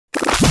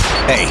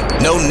Hey,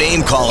 no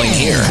name calling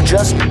here.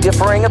 Just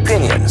differing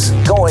opinions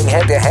going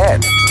head to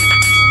head.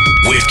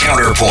 With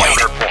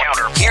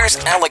Counterpoint. Here's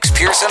Alex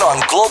Pearson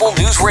on Global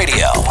News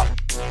Radio.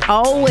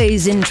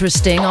 Always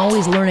interesting,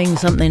 always learning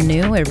something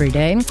new every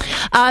day.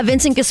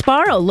 Vincent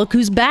Gasparo, look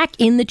who's back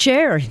in the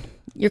chair.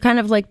 You're kind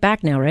of like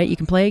back now, right? You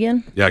can play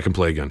again? Yeah, I can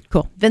play again.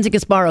 Cool. Vincent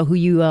Gasparo, who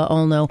you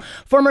all know,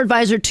 former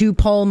advisor to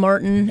Paul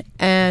Martin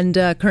and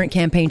current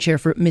campaign chair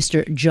for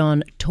Mr.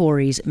 John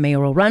Tory's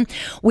mayoral run.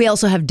 We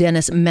also have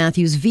Dennis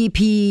Matthews,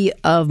 VP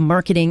of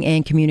Marketing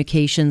and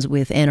Communications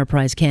with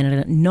Enterprise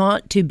Canada,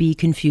 not to be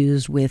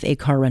confused with a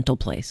car rental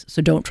place. So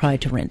don't try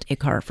to rent a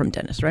car from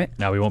Dennis, right?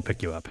 No, we won't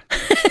pick you up.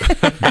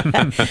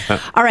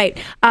 All right.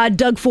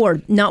 Doug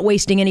Ford, not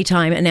wasting any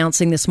time,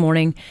 announcing this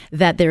morning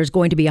that there's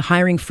going to be a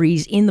hiring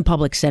freeze in the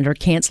public center,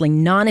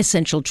 canceling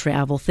non-essential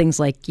travel, things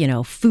like,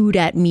 food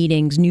at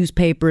meetings,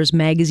 newspapers,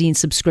 magazine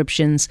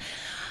subscriptions.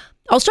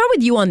 I'll start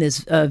with you on this,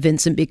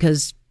 Vincent,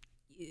 because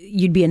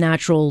you'd be a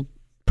natural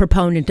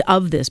proponent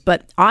of this.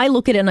 But I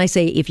look at it and I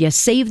say, if you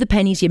save the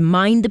pennies, you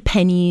mind the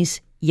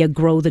pennies, you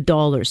grow the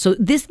dollars. So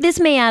this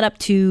may add up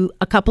to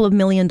a couple of $1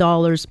 million.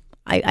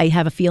 I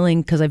have a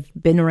feeling, because I've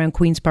been around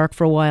Queen's Park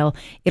for a while,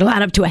 it'll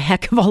add up to a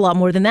heck of a lot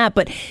more than that.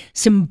 But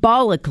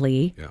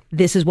symbolically,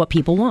 This is what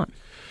people want.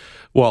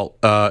 Well,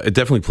 it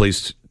definitely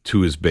plays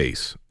to his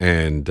base.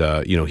 And,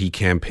 he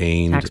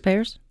campaigned...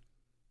 Taxpayers?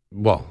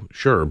 Well,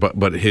 sure,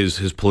 but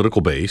his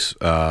political base,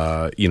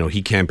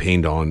 he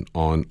campaigned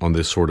on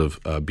this sort of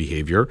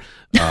behavior.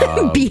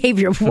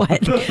 Behavior of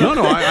what?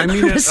 No, I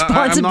mean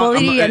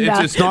responsibility and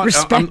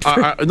respect.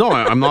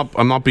 I'm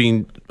not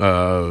being.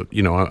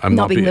 I'm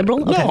not being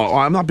liberal. Okay. No,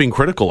 I'm not being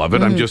critical of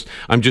it. Mm-hmm.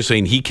 I'm just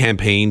saying he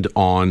campaigned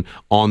on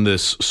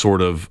this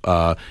sort of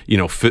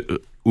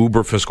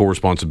uber fiscal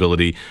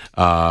responsibility.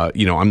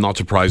 I'm not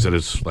surprised that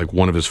it's like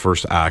one of his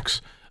first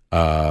acts.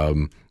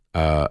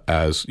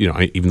 As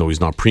even though he's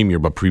not premier,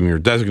 but premier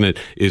designate,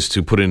 is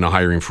to put in a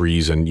hiring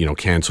freeze and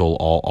cancel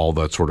all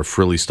that sort of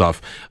frilly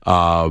stuff.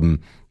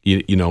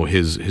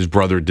 His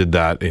brother did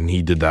that, and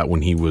he did that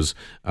when he was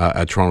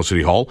at Toronto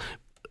City Hall.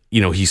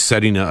 He's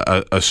setting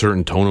a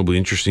certain tone. It'll be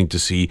interesting to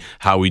see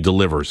how he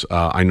delivers.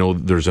 I know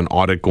there's an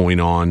audit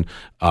going on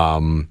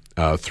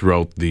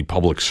throughout the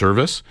public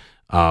service.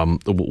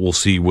 We'll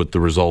see what the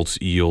results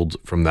yield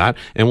from that,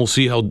 and we'll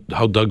see how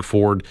Doug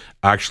Ford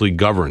actually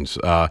governs.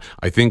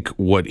 I think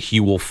what he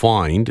will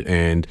find,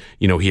 and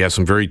he has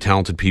some very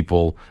talented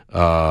people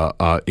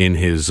in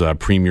his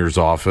premier's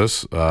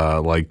office,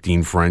 like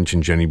Dean French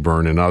and Jenny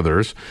Byrne and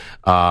others,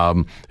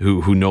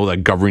 who know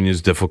that governing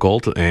is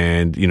difficult,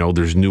 and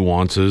there's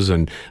nuances,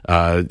 and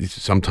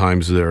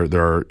sometimes there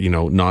are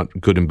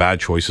not good and bad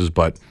choices,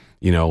 but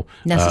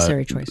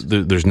necessary choices.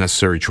 There's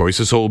necessary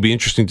choices. So it'll be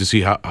interesting to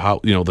see how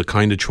the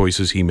kind of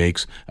choices he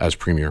makes as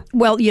premier.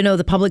 Well,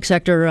 the public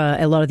sector,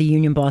 a lot of the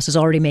union boss is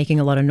already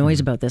making a lot of noise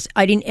about this.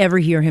 I didn't ever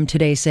hear him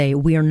today say,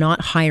 we are not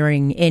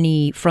hiring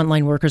any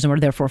frontline workers and we're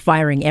therefore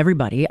firing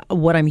everybody.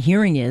 What I'm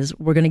hearing is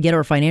we're going to get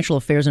our financial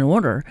affairs in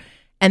order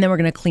and then we're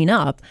going to clean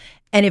up.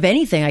 And if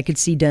anything, I could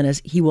see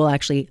Dennis, he will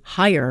actually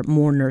hire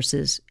more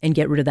nurses and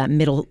get rid of that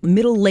middle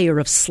layer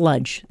of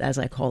sludge, as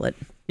I call it.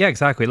 Yeah,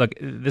 exactly. Look,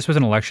 this was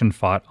an election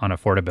fought on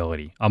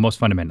affordability, almost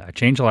fundamental. A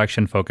change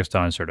election focused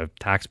on sort of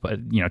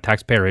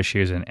taxpayer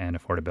issues and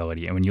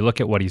affordability. And when you look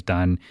at what he's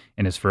done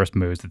in his first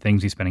moves, the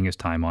things he's spending his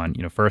time on,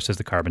 first is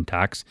the carbon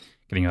tax,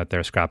 getting out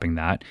there, scrapping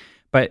that.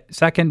 But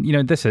second,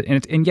 this is,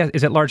 and yes,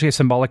 is it largely a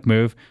symbolic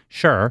move?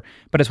 Sure.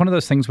 But it's one of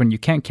those things when you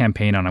can't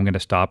campaign on, I'm going to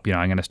stop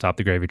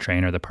the gravy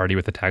train, or the party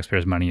with the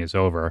taxpayers' money is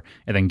over,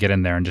 and then get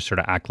in there and just sort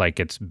of act like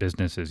it's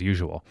business as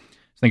usual.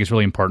 I think it's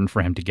really important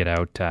for him to get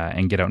out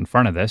in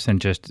front of this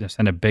and just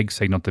send a big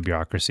signal to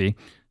bureaucracy.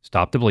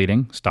 Stop the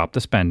bleeding, stop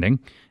the spending,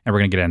 and we're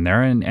going to get in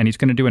there, and he's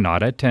going to do an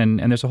audit, and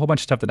there's a whole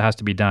bunch of stuff that has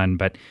to be done.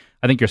 But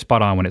I think you're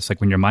spot on when it's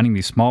like when you're minding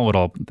these small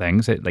little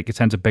things, it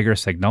sends a bigger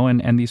signal,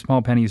 and these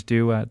small pennies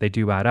do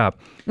add up.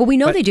 Well, we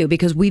know they do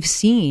because we've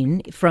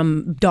seen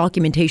from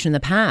documentation in the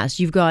past,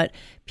 you've got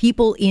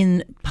people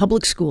in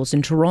public schools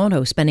in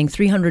Toronto spending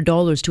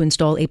 $300 to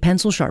install a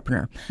pencil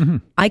sharpener. Mm-hmm.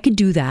 I could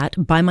do that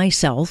by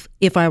myself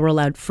if I were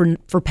allowed for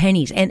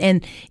pennies.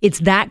 And it's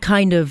that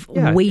kind of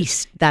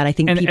waste that I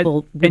think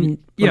people wouldn't.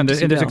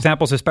 There's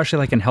examples, especially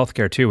like in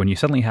healthcare too, when you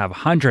suddenly have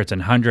hundreds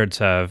and hundreds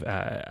of,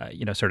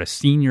 sort of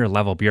senior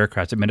level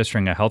bureaucrats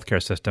administering a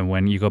healthcare system.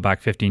 When you go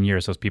back 15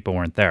 years, those people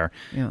weren't there.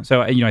 Yeah.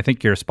 So, I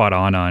think you're spot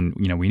on,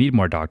 we need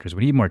more doctors,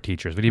 we need more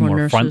teachers, we need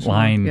more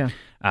frontline,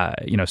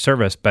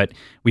 service, but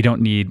we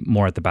don't need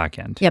more at the back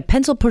end. Yeah.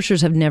 Pencil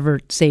pushers have never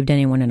saved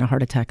anyone in a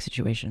heart attack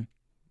situation.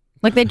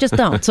 Like they just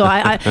don't. So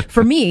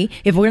for me,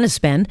 if we're going to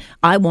spend,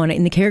 I want it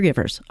in the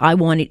caregivers. I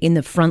want it in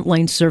the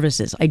frontline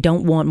services. I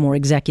don't want more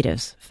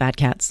executives, fat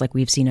cats like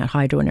we've seen at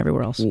Hydro and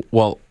everywhere else.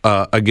 Well,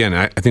 again,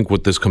 I think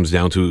what this comes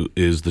down to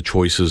is the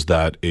choices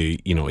that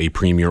a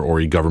premier or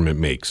a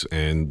government makes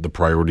and the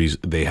priorities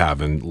they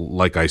have. And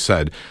like I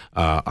said,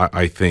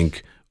 I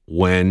think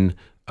when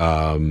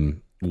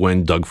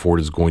Doug Ford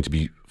is going to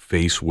be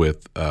faced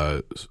with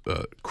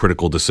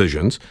critical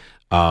decisions,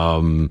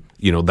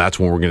 that's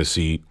when we're going to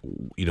see,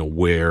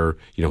 where,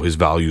 his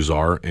values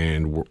are,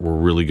 and we're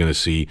really going to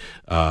see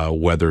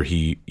whether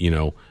he,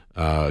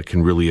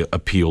 can really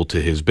appeal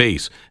to his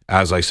base.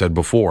 As I said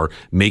before,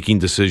 making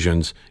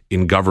decisions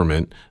in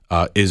government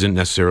isn't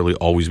necessarily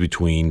always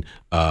between,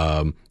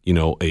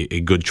 a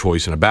good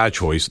choice and a bad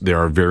choice. There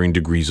are varying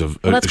degrees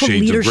of that's called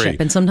shades leadership, of gray.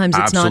 and sometimes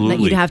it's Absolutely. not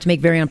that you'd have to make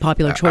very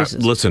unpopular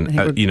choices.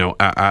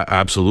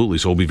 Absolutely.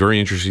 So it'll be very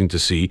interesting to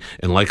see.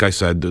 And like I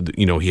said,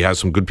 he has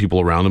some good people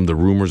around him. The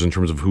rumors in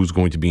terms of who's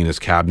going to be in his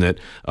cabinet,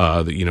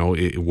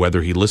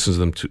 whether he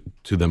listens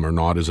to them or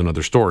not is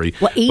another story.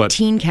 Well,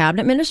 18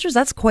 cabinet ministers,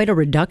 that's quite a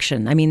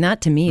reduction. I mean, that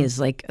to me is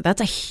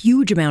that's a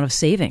huge amount of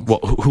savings.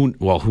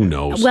 Well, who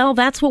knows? Well,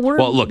 that's what we're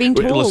being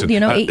told. Listen,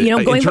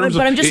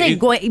 but I'm just saying,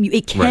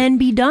 it can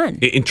be done.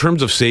 In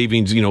terms of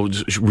savings,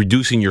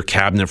 reducing your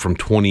cabinet from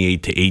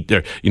 28 to 8,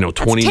 29 that's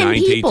 10 to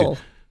 18. people.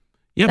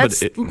 Yeah,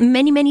 that's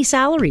many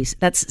salaries.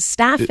 That's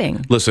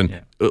staffing. Listen,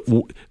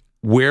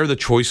 where the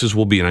choices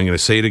will be, and I'm going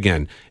to say it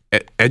again,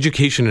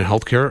 education and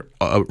healthcare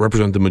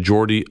represent the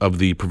majority of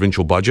the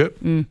provincial budget.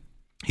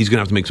 He's going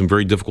to have to make some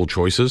very difficult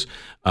choices.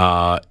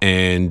 I'm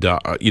going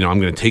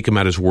to take him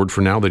at his word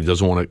for now that he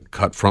doesn't want to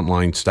cut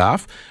frontline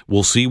staff.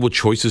 We'll see what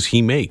choices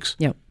he makes.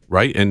 Yep.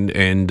 Right?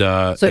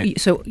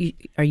 So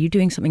are you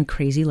doing something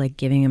crazy like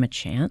giving him a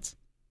chance?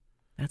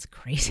 That's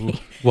crazy.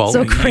 Well,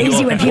 so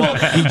crazy when people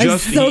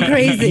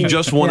crazy. He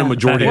just won a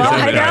majority. Well,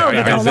 I know,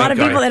 but there are a lot of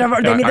people that are.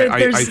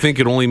 I think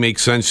it only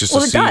makes sense just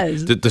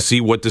to see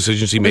what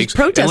decisions he makes.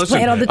 Protest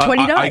plan on the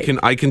 29th.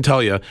 I can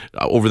tell you,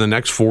 over the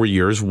next 4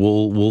 years,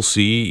 we'll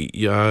see.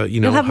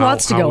 You'll have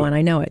lots to go on.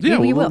 I know it. Yeah,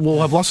 we will.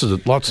 We'll have lots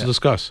to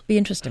discuss. Be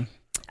interesting.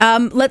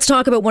 Let's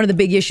talk about one of the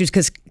big issues,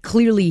 because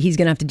clearly he's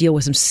going to have to deal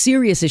with some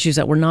serious issues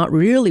that were not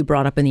really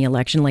brought up in the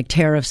election, like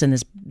tariffs and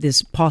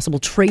this possible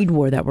trade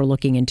war that we're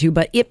looking into.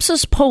 But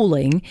Ipsos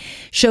polling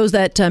shows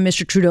that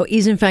Mr. Trudeau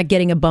is in fact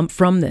getting a bump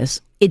from this.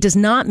 It does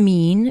not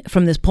mean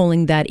from this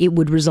polling that it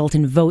would result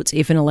in votes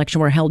if an election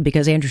were held,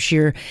 because Andrew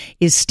Scheer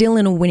is still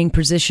in a winning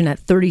position at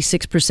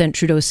 36%.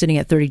 Trudeau is sitting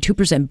at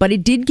 32%. But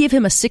it did give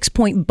him a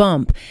 6-point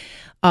bump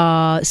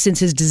since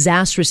his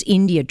disastrous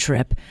India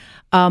trip.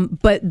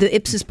 But the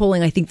Ipsos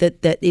polling, I think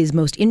that is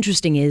most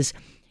interesting is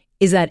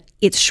that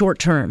it's short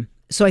term.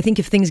 So I think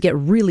if things get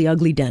really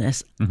ugly,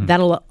 Dennis,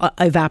 that'll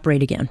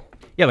evaporate again.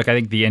 Yeah, look, I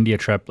think the India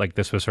trip,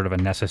 this was sort of a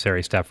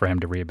necessary step for him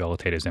to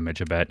rehabilitate his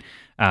image a bit.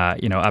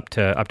 Up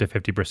to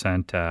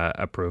 50%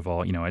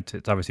 approval.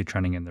 It's obviously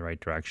trending in the right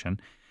direction.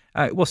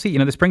 We'll see.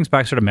 This brings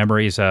back sort of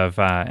memories of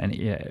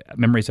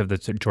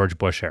the George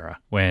Bush era,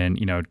 when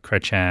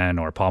Chrétien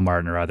or Paul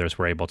Martin or others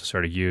were able to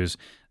sort of use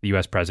the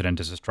U.S. president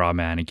as a straw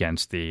man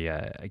against the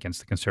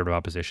conservative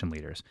opposition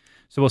leaders.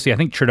 So we'll see. I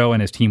think Trudeau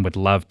and his team would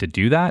love to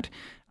do that.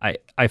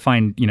 I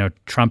find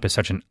Trump is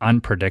such an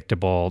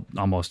unpredictable,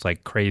 almost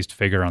like crazed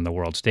figure on the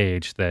world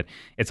stage that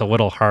it's a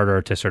little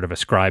harder to sort of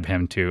ascribe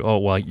him to. Oh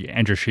well,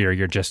 Andrew Scheer,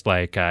 you're just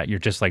like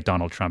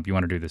Donald Trump. You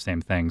want to do the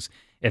same things.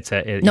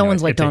 No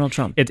one's like Donald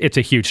Trump. It's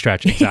a huge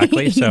stretch,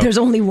 exactly. So, there's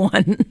only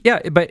one.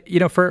 Yeah, but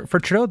for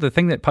Trudeau, the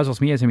thing that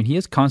puzzles me is, he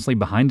is constantly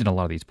behind in a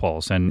lot of these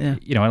polls,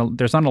 and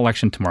there's not an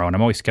election tomorrow, and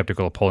I'm always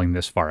skeptical of polling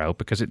this far out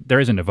because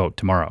there isn't a vote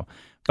tomorrow.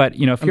 But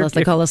unless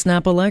they call a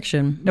snap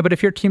election. No, but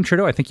if you're Team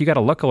Trudeau, I think you got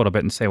to look a little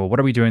bit and say, well,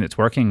 what are we doing that's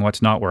working?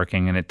 What's not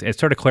working? And it's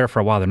sort of clear for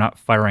a while they're not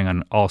firing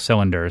on all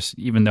cylinders,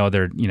 even though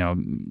they're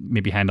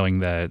maybe handling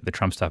the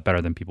Trump stuff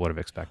better than people would have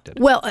expected.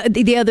 Well,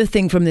 the other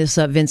thing from this,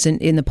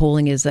 Vincent, in the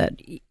polling is that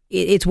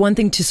it's one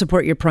thing to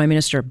support your prime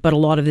minister, but a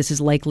lot of this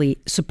is likely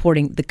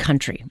supporting the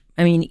country.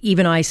 I mean,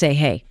 even I say,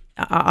 hey,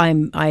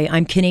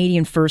 I'm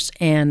Canadian first,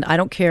 and I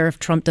don't care if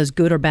Trump does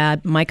good or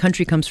bad. My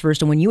country comes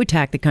first, and when you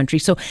attack the country,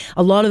 so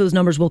a lot of those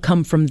numbers will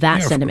come from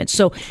that sentiment.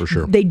 So for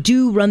sure. They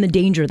do run the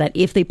danger that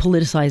if they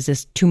politicize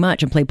this too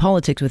much and play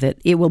politics with it,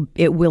 it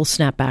will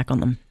snap back on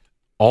them.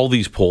 All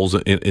these polls,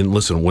 and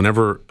listen,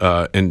 whenever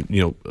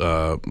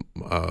the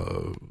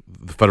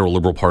federal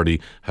Liberal Party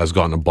has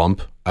gotten a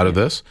bump out of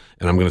this,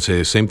 and I'm going to say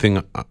the same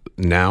thing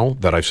now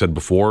that I've said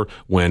before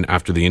when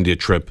after the India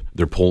trip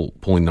their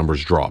polling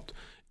numbers dropped.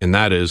 And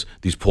that is,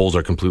 these polls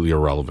are completely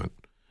irrelevant.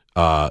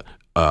 At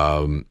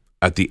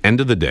the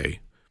end of the day,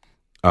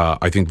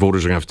 I think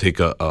voters are going to have to take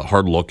a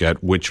hard look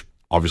at which,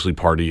 obviously,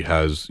 party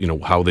has,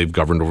 how they've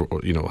governed,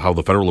 how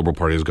the federal Liberal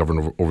Party has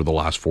governed over the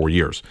last 4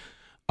 years.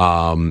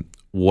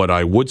 What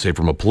I would say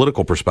from a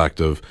political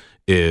perspective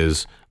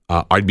is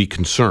I'd be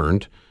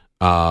concerned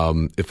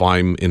if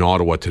I'm in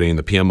Ottawa today in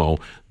the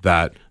PMO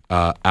that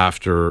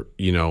after,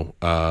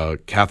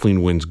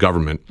 Kathleen Wynne's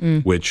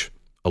government, which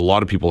a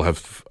lot of people have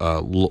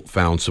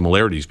found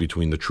similarities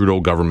between the Trudeau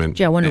government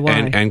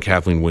and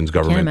Kathleen Wynne's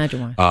government. Can't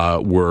imagine why.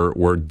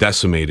 Were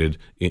decimated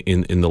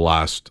in the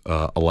last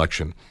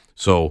election.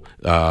 So,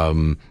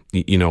 right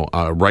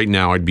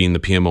now I'd be in the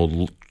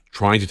PMO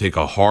trying to take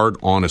a hard,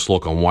 honest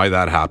look on why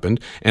that happened.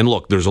 And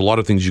look, there's a lot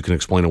of things you can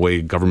explain away.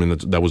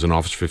 Government that was in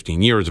office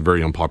 15 years, a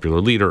very unpopular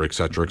leader, et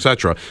cetera, et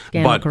cetera.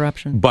 Scandal,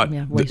 corruption. But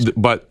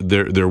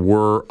there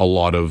were a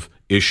lot of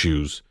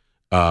issues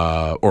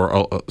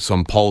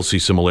some policy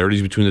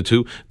similarities between the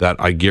two that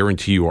I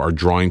guarantee you are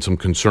drawing some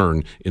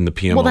concern in the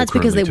PMO. Well, that's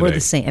because they were today.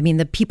 the same. I mean,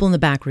 the people in the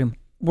back room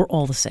were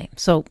all the same.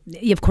 So,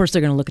 of course,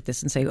 they're going to look at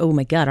this and say, oh,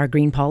 my God, our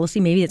green policy,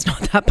 maybe it's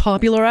not that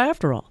popular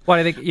after all. Well,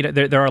 I think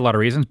there are a lot of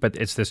reasons, but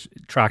it's this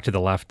track to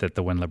the left that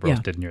the Win Liberals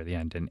did near the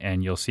end.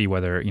 And you'll see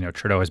whether,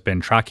 Trudeau has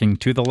been tracking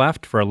to the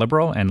left for a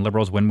Liberal, and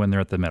Liberals win when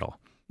they're at the middle.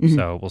 Mm-hmm.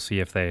 So we'll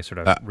see if they sort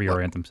of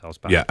reorient themselves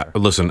back. Yeah,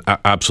 listen,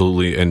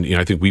 absolutely. And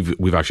I think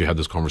we've actually had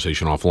this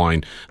conversation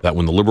offline that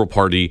when the Liberal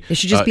Party... They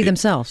should just be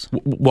themselves.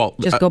 Well,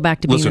 just go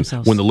back to being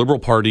themselves. When the Liberal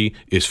Party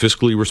is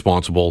fiscally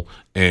responsible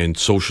and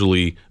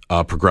socially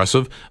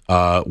progressive,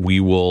 we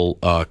will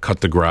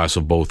cut the grass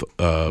of both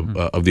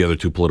of the other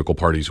two political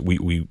parties. When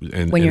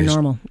you're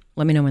normal.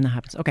 Let me know when that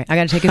happens. Okay, I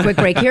got to take a quick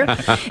break here.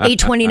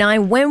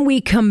 8:29. When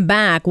we come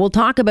back, we'll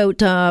talk about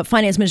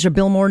Finance Minister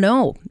Bill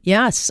Morneau.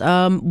 Yes,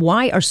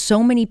 why are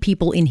so many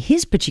people in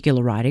his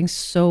particular riding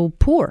so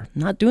poor,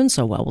 not doing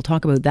so well? We'll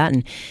talk about that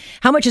and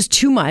how much is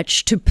too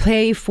much to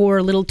pay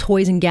for little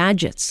toys and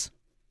gadgets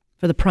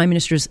for the Prime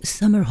Minister's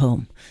summer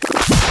home.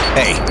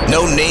 Hey,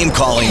 no name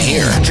calling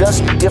here.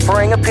 Just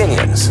differing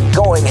opinions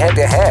going head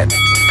to head.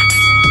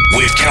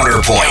 With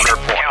Counterpoint.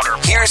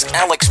 Here's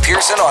Alex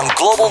Pearson on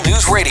Global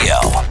News Radio.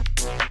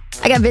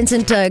 I got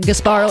Vincent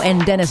Gasparo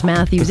and Dennis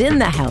Matthews in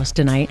the house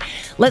tonight.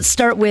 Let's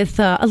start with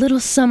a little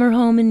summer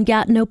home in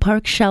Gatineau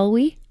Park, shall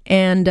we?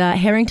 And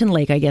Harrington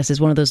Lake, I guess, is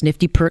one of those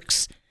nifty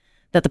perks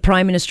that the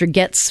Prime Minister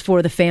gets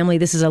for the family.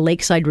 This is a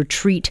lakeside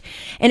retreat.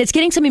 And it's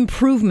getting some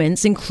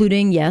improvements,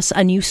 including, yes,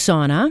 a new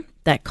sauna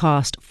that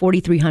cost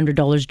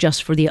 $4,300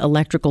 just for the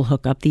electrical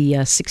hookup. The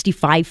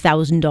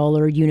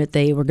 $65,000 unit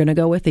they were going to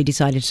go with, they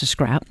decided to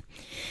scrap.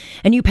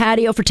 A new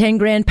patio for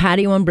 $10,000,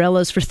 patio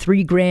umbrellas for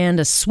 $3,000,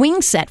 a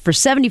swing set for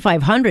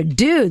 $7,500.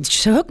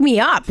 Dudes, hook me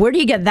up. Where do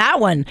you get that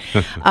one?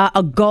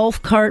 A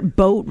golf cart,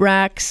 boat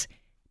racks.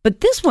 But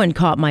this one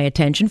caught my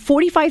attention,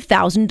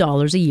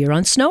 $45,000 a year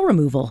on snow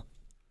removal.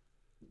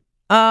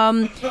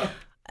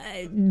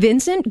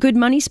 Vincent, good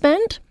money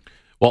spent?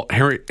 Well,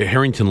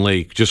 Harrington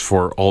Lake, just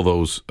for all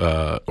those...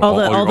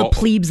 all the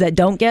plebes that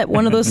don't get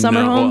one of those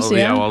summer homes?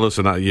 Well,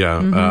 listen,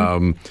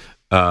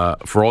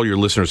 for all your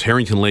listeners,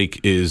 Harrington Lake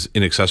is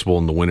inaccessible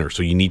in the winter,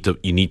 so you need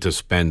to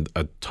spend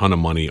a ton of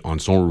money on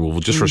snow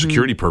removal just for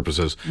security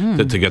purposes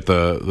to get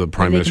the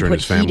Prime Minister and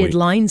his family. Heated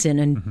lines in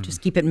and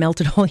just keep it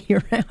melted all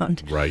year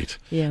round. Right.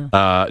 Yeah.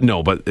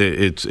 No, but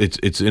it's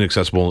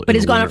inaccessible. But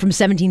it's gone up from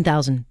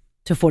 $17,000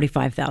 to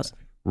 $45,000.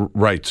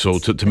 Right. So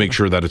to make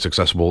sure that it's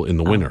accessible in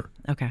the winter.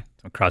 Okay.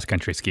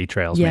 Cross-country ski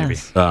trails, maybe.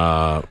 For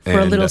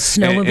a little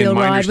snowmobile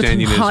ride with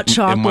some hot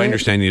chocolate. And my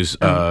understanding is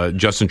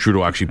Justin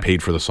Trudeau actually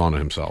paid for the sauna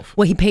himself.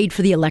 Well, he paid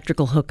for the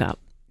electrical hookup.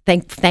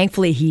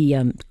 Thankfully, he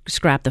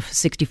scrapped the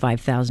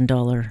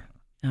 $65,000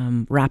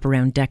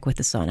 wraparound deck with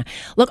the sauna.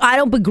 Look, I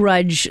don't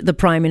begrudge the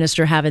Prime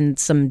Minister having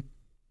some,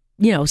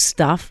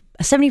 stuff.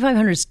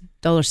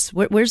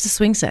 $7,500. Where's the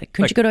swing set?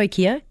 Couldn't you go to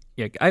IKEA?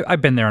 Yeah,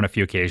 I've been there on a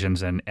few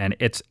occasions, and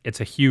it's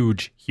a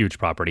huge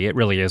property. It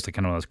really is the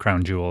kind of those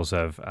crown jewels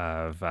of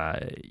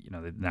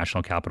the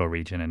National Capital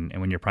Region. And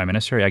when you're Prime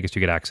Minister, I guess you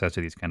get access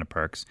to these kind of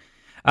perks.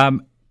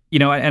 And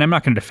I'm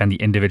not going to defend the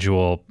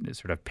individual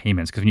sort of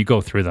payments, because when you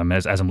go through them,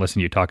 as I'm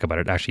listening to you talk about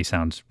it, it actually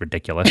sounds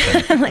ridiculous.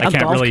 I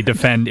can't really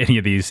defend any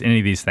of these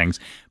things.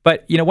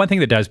 But one thing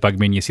that does bug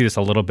me, and you see this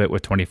a little bit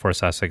with 24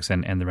 Sussex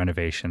and the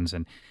renovations,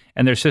 and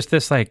there's just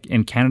this, like,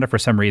 in Canada for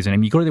some reason,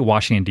 and you go to the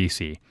Washington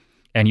D.C.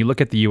 and you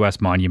look at the U.S.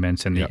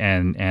 monuments and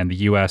the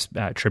U.S.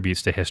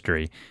 Tributes to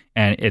history,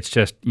 and it's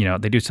just,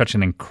 they do such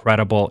an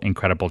incredible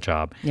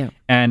job. Yeah.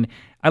 And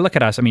I look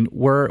at us. I mean,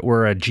 we're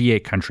a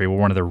G8 country. We're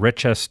one of the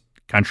richest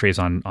countries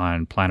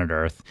on planet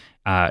Earth.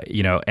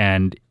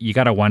 And you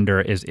got to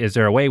wonder, is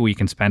there a way we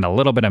can spend a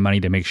little bit of money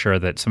to make sure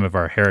that some of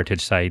our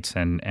heritage sites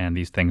and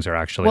these things are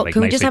actually well,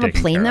 can we just have a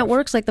plane that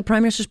works? Like the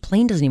Prime Minister's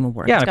plane doesn't even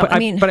work. Yeah, but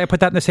I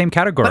put that in the same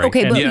category.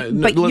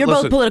 But you're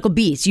both political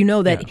beasts. You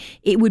know that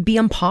it would be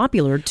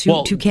unpopular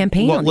to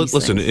campaign on these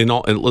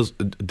things.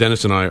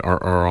 Dennis and I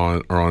are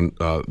on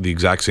the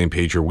exact same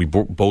page here. We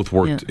both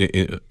worked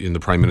in the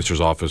Prime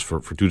Minister's office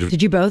for 2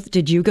 different...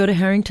 Did you go to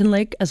Harrington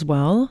Lake as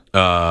well?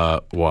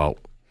 Well,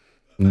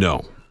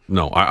 no.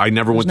 No, I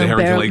never went to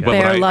Harrington Lake, but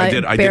I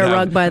did. I did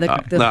rug by the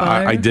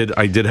fire. I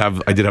did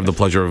have the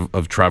pleasure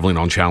of traveling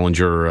on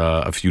Challenger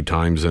a few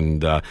times.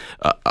 And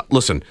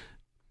listen,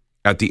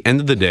 at the end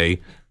of the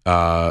day,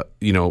 I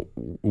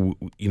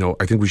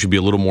think we should be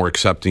a little more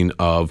accepting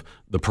of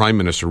the Prime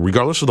Minister,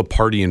 regardless of the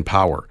party in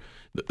power,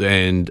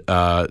 and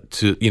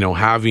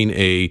having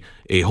a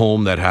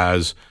home that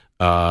has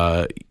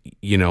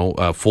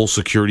full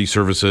security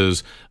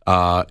services,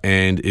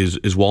 and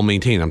is well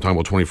maintained. I'm talking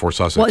about 24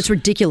 Sussex. Well, it's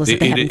ridiculous that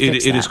they haven't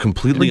fixed It that. is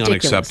completely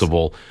Ridiculous.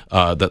 unacceptable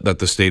that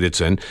the state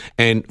it's in.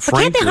 And But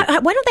frankly, why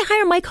don't they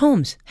hire Mike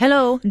Holmes?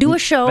 Hello, do a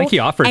show. I think he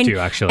offered and, to,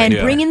 actually. and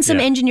Yeah. bring in some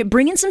Yeah. engineer,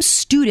 bring in some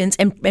students,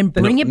 and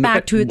bring it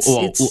back to its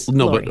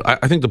glory.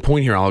 But I think the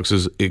point here, Alex,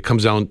 is it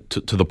comes down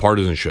to the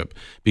partisanship.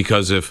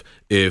 Because if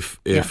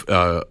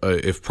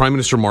Prime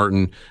Minister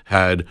Martin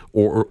had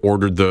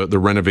ordered the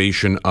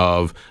renovation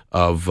of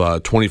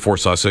 24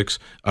 Sussex,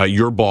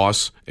 your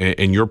boss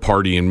and your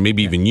party and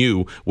maybe even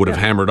you would have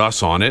hammered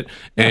us on it,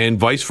 and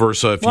vice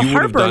versa. If Well, you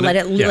would have Harper done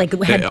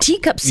it, had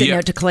teacups in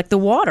there to collect the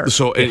water.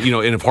 So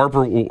and if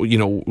Harper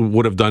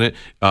would have done it,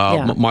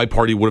 my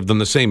party would have done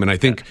the same. And I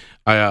think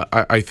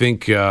I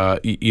think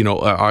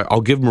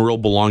I'll give Muriel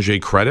Boulanger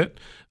credit.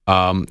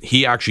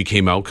 He actually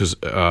came out because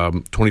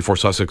 24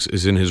 Sussex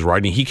is in his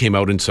riding. He came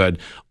out and said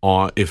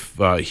if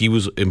he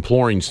was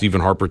imploring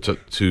Stephen Harper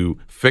to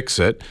fix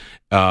it,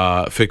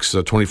 fix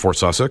 24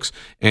 Sussex,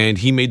 and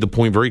he made the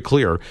point very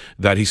clear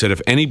that he said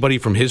if anybody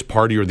from his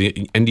party or the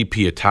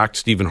NDP attacked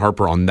Stephen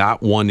Harper on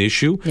that one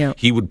issue,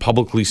 he would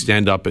publicly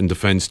stand up and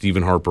defend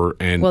Stephen Harper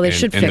and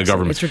the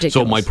government. It's ridiculous.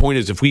 So my point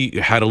is, if we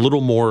had a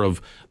little more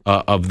of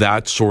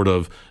that sort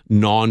of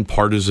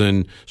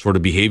nonpartisan sort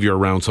of behavior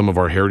around some of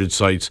our heritage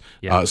sites,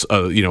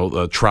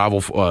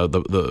 travel,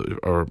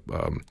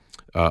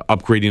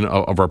 upgrading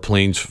of our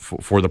planes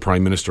for the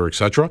Prime Minister,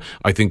 etc.,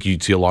 I think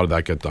you'd see a lot of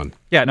that get done.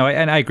 Yeah, no,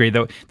 and I agree.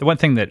 Though the one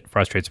thing that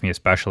frustrates me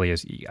especially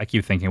is I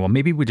keep thinking, well,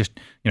 maybe we just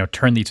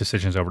turn these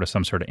decisions over to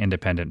some sort of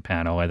independent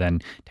panel and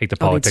then take the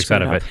politics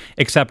out of it.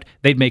 Except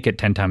they'd make it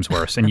 10 times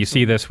worse. And you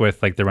see this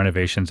with like the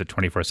renovations at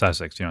 24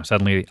 Sussex.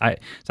 Suddenly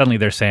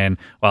they're saying,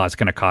 well, it's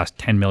going to cost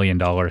 $10 million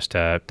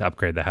to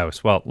upgrade the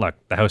house. Well, look,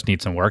 the house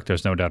needs some work.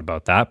 There's no doubt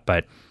about that.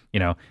 But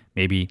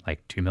maybe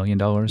like $2 million.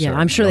 Yeah,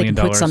 I'm sure they can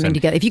put something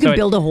together. If you can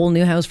build a whole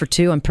new house for $2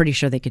 million, I'm pretty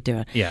sure they could do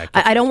it. Yeah,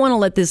 I don't want to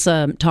let this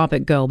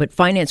topic go, but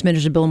Finance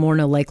Minister Bill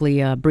Morneau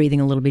likely breathing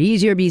a little bit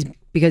easier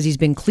because he's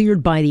been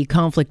cleared by the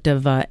Conflict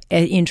of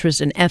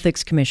Interest and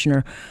Ethics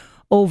Commissioner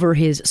over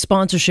his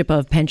sponsorship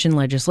of pension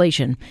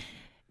legislation.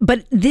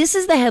 But this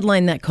is the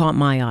headline that caught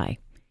my eye.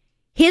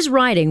 His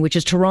riding, which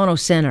is Toronto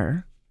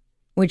Centre,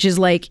 which is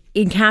like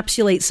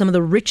encapsulates some of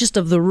the richest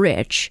of the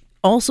rich,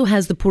 also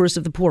has the poorest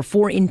of the poor.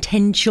 4 in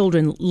 10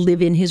 children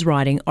live in his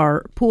riding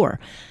are poor.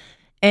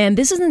 And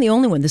this isn't the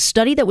only one. The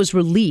study that was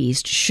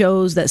released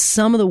shows that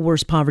some of the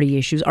worst poverty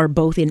issues are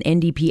both in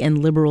NDP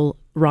and Liberal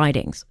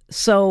ridings.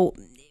 So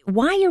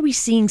why are we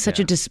seeing such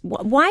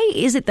why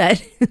is it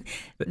that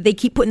they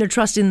keep putting their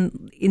trust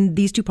in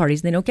these two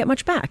parties and they don't get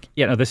much back?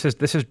 Yeah, no, this is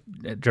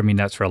driven me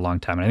nuts for a long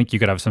time. And I think you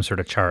could have some sort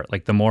of chart.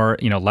 Like the more,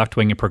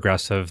 left-wing and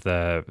progressive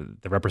the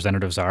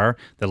representatives are,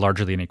 the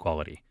larger the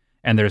inequality.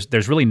 And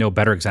there's really no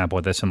better example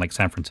of this in like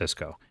San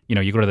Francisco.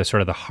 You go to the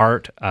sort of the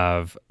heart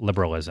of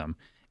liberalism,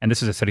 and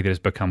this is a city that has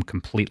become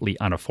completely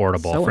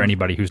unaffordable for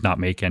anybody who's not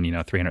making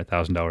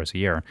 $300,000 a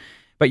year.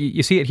 But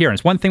you see it here. And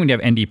it's one thing when you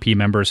have NDP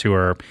members who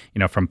are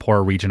from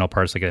poor regional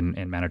parts like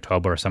in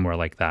Manitoba or somewhere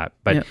like that.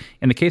 But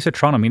in the case of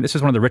Toronto, I mean, this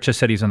is one of the richest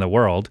cities in the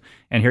world,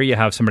 and here you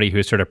have somebody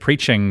who's sort of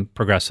preaching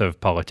progressive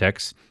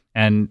politics,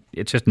 and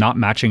it's just not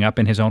matching up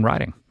in his own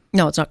riding.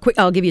 No, it's not quick.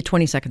 I'll give you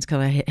 20 seconds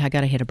because I got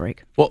to hit a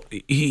break. Well,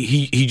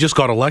 he just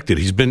got elected.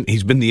 He's been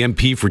the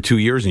MP for 2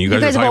 years, and you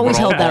guys have always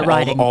held that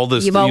riding. All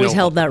this, you've always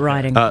held that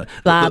riding. Blah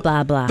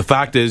blah blah. The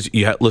fact is,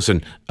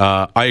 listen.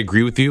 I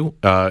agree with you.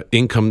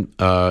 Income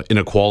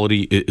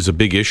inequality is a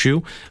big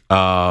issue.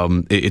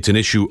 It's an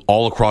issue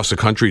all across the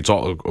country. It's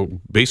all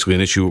basically an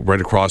issue right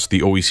across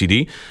the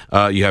OECD.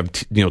 You have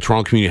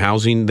Toronto community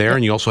housing there,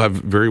 and you also have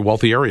very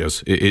wealthy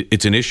areas.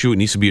 It's an issue. It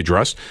needs to be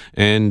addressed,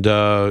 and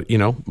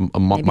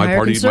my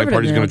party is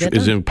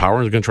in power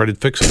and is going to try to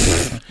fix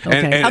it.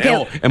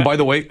 And by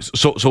the way,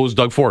 so is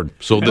Doug Ford.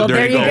 So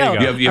there you go.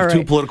 You have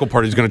two political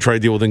parties going to try to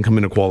deal with income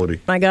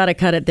inequality. I got to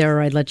cut it there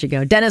or I'd let you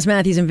go. Dennis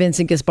Matthews and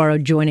Vincent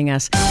Gasparo joining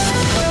us.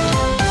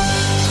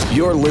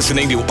 You're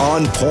listening to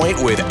On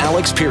Point with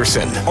Alex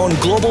Pearson on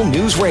Global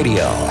News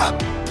Radio.